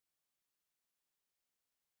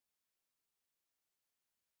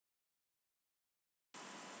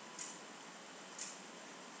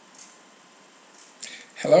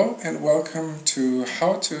Hello and welcome to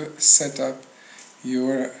how to set up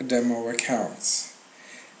your demo accounts.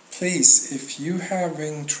 Please, if you're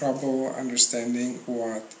having trouble understanding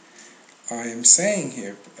what I am saying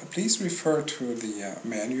here, please refer to the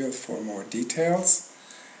manual for more details.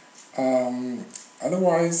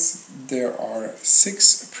 Otherwise, there are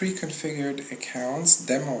 6 pre-configured accounts,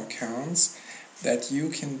 demo accounts, that you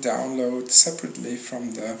can download separately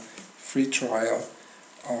from the free trial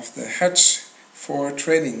of the HEDGE for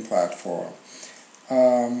trading platform.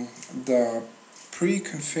 The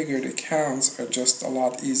pre-configured accounts are just a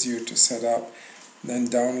lot easier to set up than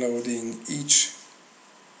downloading each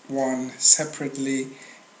one separately,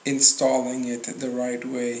 installing it the right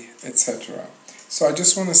way, etc. So I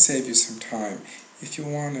just want to save you some time. If you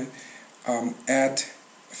want to add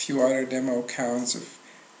a few other demo accounts of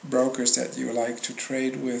brokers that you like to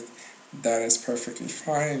trade with, that is perfectly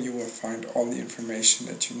fine. You will find all the information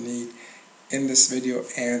that you need in this video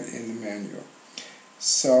and in the manual.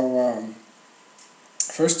 So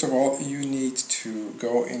first of all, you need to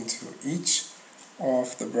go into each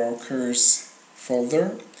of the brokers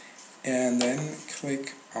folder and then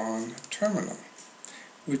click on Terminal,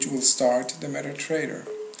 which will start the MetaTrader.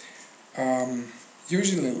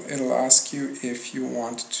 Usually it'll ask you if you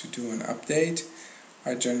want to do an update.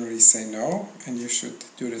 I generally say no, and you should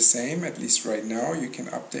do the same, at least right now. You can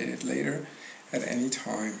update it later at any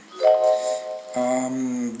time.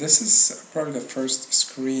 This is probably the first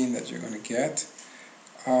screen that you're going to get.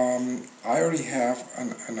 I already have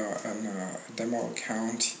a demo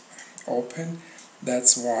account open.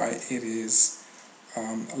 That's why it is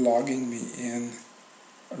logging me in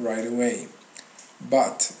right away.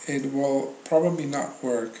 But it will probably not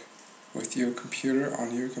work with your computer,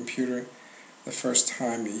 on your computer, the first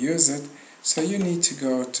time you use it. So you need to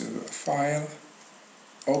go to File,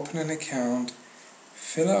 Open an Account,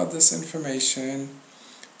 fill out this information.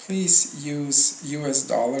 Please use US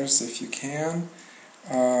dollars if you can,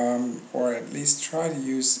 or at least try to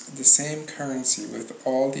use the same currency with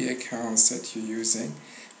all the accounts that you're using,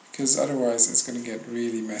 because otherwise it's going to get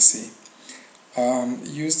really messy.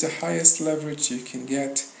 Use the highest leverage you can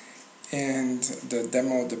get, and the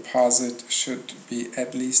demo deposit should be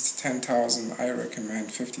at least 10,000. I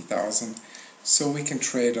recommend 50,000, so we can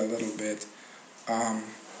trade a little bit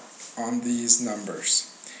on these numbers.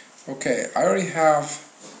 Okay, I already have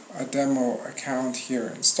a demo account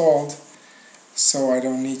here installed, so I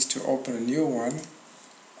don't need to open a new one.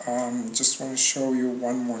 Just want to show you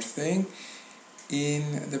one more thing.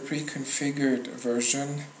 In the pre-configured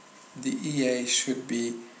version, the EA should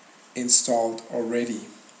be installed already.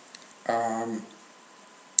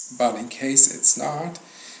 But in case it's not,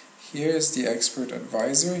 here's the Expert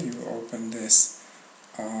Advisor. You open this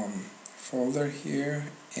folder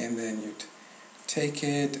here, and then you take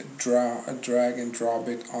it, drag and drop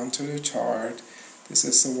it onto the chart. This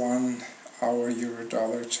is a 1 hour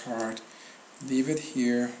euro-dollar chart. Leave it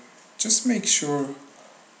here. Just make sure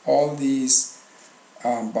all these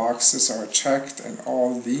boxes are checked and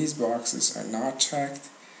all these boxes are not checked.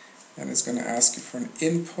 And it's going to ask you for an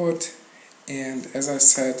input. And as I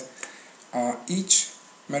said, each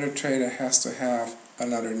MetaTrader has to have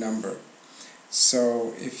another number.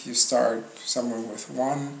 So if you start somewhere with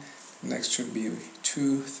 1, next should be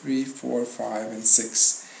 2, 3, 4, 5, and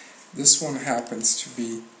 6. This one happens to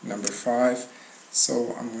be number 5,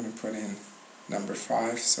 so I'm going to put in number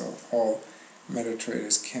 5 so all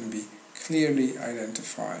MetaTraders can be clearly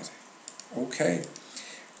identified. Okay,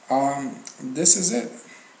 this is it.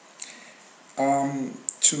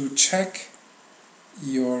 To check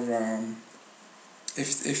your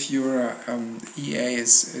if your EA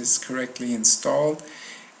is correctly installed,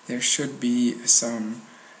 there should be some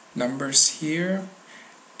numbers here,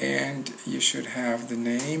 and you should have the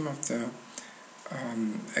name of the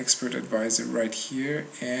Expert Advisor right here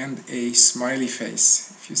and a smiley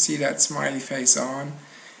face. If you see that smiley face on,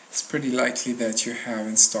 it's pretty likely that you have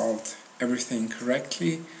installed everything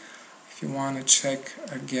correctly. If you want to check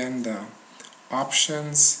again the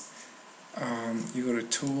options, you go to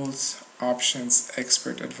Tools, Options,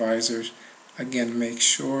 Expert Advisors. Again, make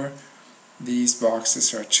sure these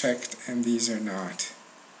boxes are checked and these are not.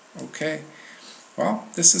 Okay, well,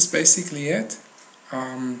 this is basically it.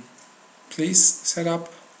 Please set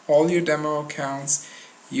up all your demo accounts,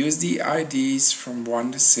 use the IDs from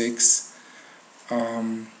 1 to 6,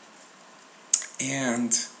 and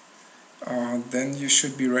then you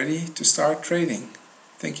should be ready to start trading.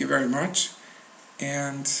 Thank you very much,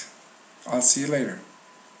 and I'll see you later.